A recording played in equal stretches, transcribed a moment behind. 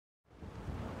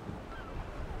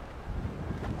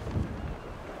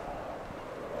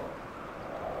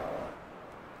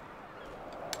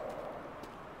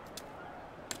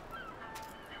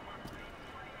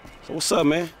So what's up,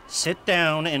 man? Sit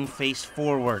down and face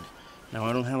forward. Now,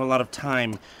 I don't have a lot of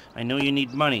time. I know you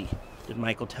need money. Did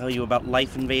Michael tell you about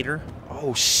Life Invader?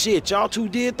 Oh, shit, y'all two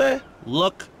did that?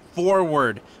 Look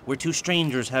forward. We're two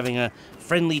strangers having a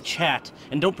friendly chat,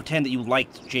 and don't pretend that you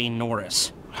liked Jane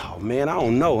Norris. Oh, man, I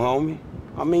don't know, homie.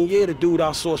 I mean, yeah, the dude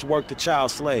outsourced work to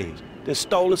child slaves, then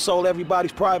stole and sold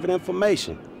everybody's private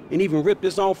information, and even ripped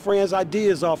his own friends'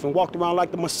 ideas off and walked around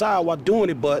like the Messiah while doing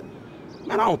it, but,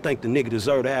 man, I don't think the nigga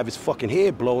deserved to have his fucking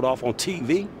head blowed off on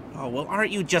TV. Oh, well,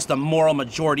 aren't you just a moral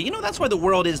majority? You know, that's why the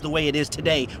world is the way it is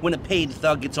today, when a paid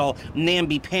thug gets all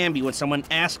namby-pamby when someone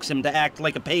asks him to act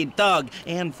like a paid thug,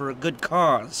 and for a good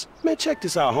cause. Man, check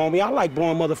this out, homie. I like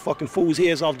blowing motherfucking fools'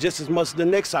 heads off just as much as the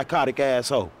next psychotic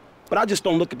asshole. But I just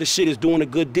don't look at this shit as doing a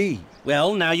good deed.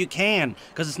 Well, now you can,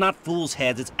 because it's not fools'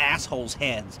 heads, it's assholes'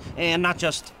 heads. And not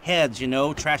just heads, you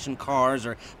know, trashing cars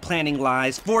or planning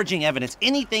lies, forging evidence,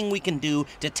 anything we can do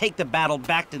to take the battle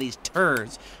back to these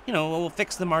turds. You know, we'll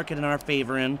fix the market in our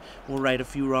favor and we'll right a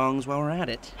few wrongs while we're at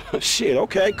it. Shit,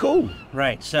 okay, cool.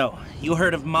 Right, so, you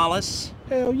heard of Mollis?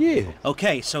 Hell yeah.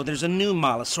 Okay, so there's a new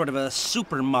mollusk, sort of a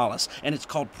super mollusk, and it's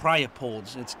called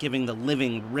Priapods. It's giving the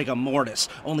living rigor mortis.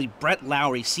 Only Brett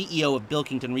Lowry, CEO of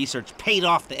Bilkington Research, paid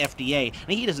off the FDA,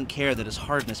 and he doesn't care that his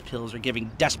hardness pills are giving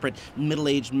desperate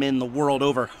middle-aged men the world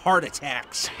over heart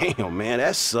attacks. Damn, man,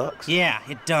 that sucks. Yeah,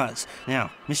 it does.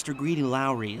 Now, Mr. Greedy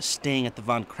Lowry is staying at the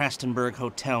Von Krastenberg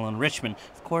Hotel in Richmond.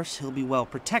 Of course, he'll be well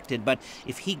protected, but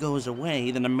if he goes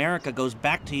away, then America goes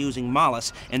back to using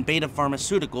mollusk, and Beta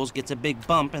Pharmaceuticals gets a big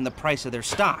bump in the price of their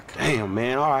stock. Damn,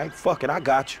 man, all right, fuck it, I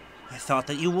got you. I thought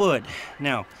that you would.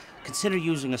 Now, consider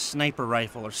using a sniper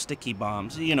rifle or sticky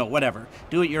bombs, you know, whatever.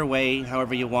 Do it your way,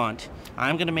 however you want.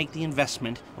 I'm gonna make the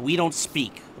investment. We don't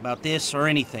speak about this or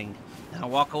anything. Now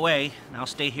walk away, and I'll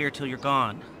stay here till you're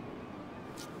gone.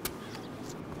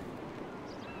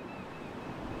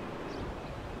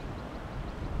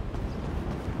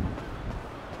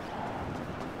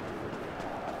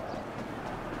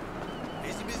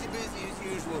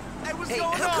 Hey,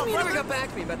 how come you never got back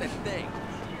to me about that thing?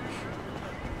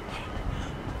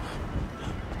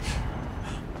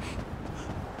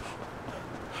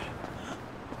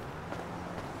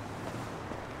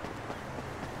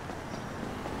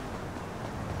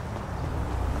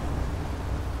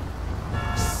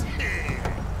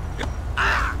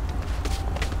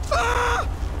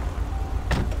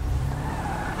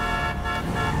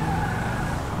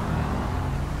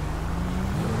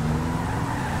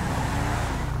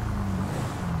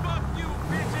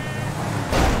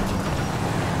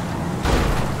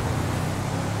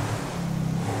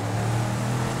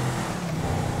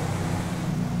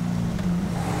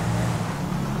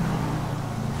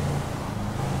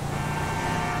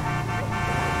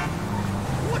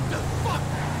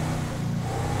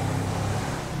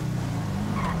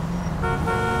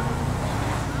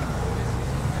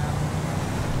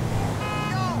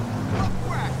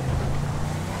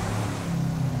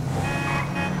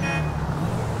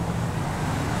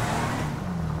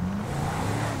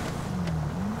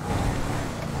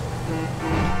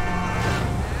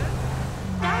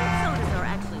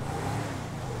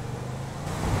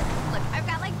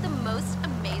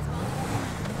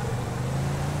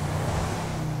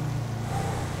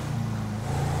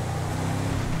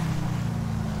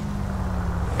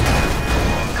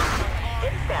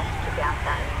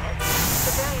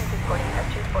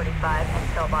 And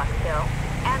Pillbox Hill.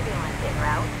 Ambulance en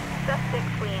route. Suspect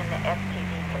fleeing the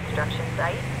FTV construction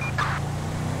site.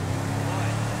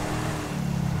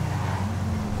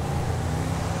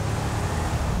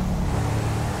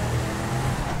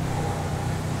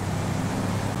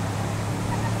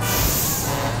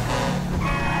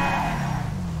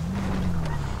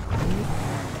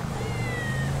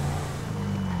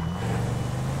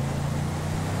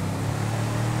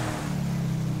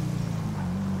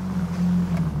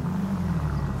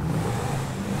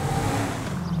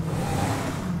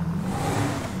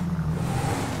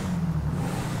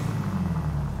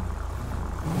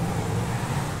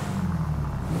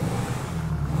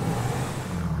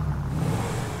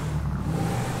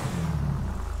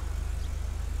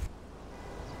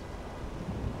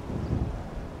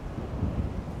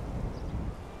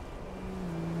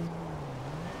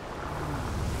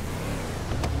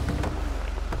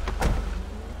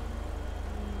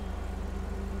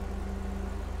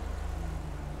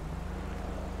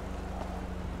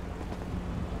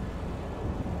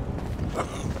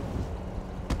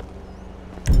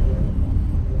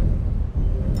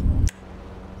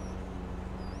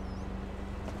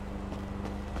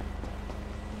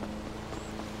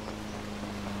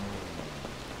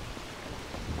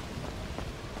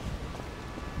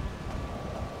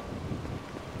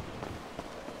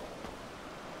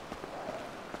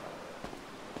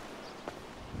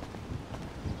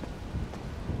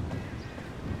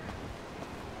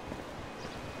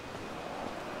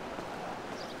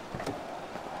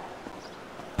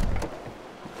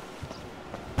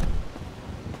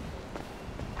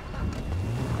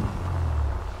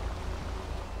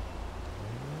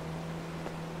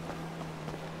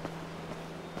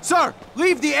 Sir,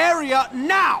 leave the area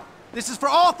now! This is for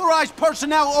authorized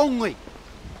personnel only.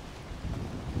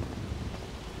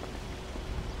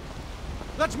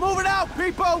 Let's move it out,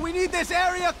 people! We need this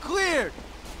area cleared!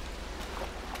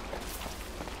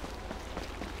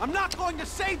 I'm not going to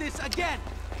say this again!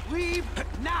 Leave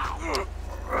now!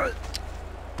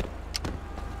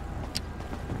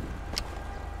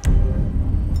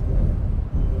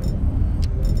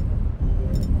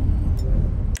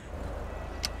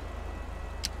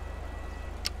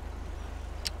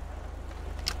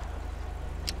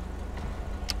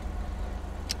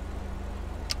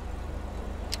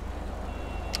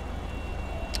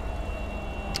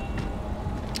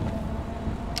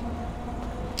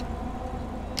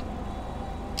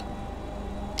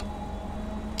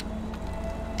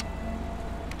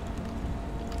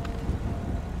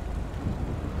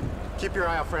 Keep your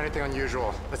eye out for anything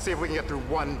unusual. Let's see if we can get through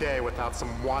one day without some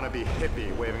wannabe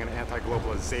hippie waving an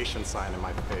anti-globalization sign in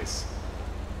my face.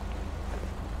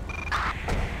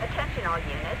 Attention all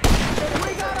units.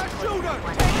 We got a shooter!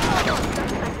 Take cover!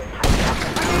 I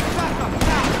need backup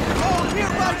now! All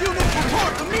nearby units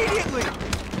report immediately!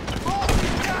 All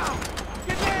down!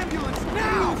 Get the ambulance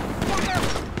now!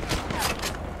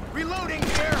 Reloading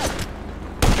here!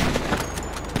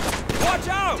 Watch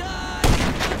out!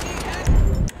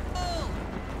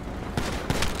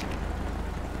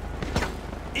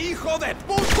 Hijo de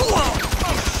puta!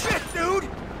 Oh shit, dude!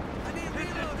 I need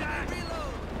reload!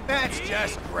 That's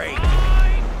just great!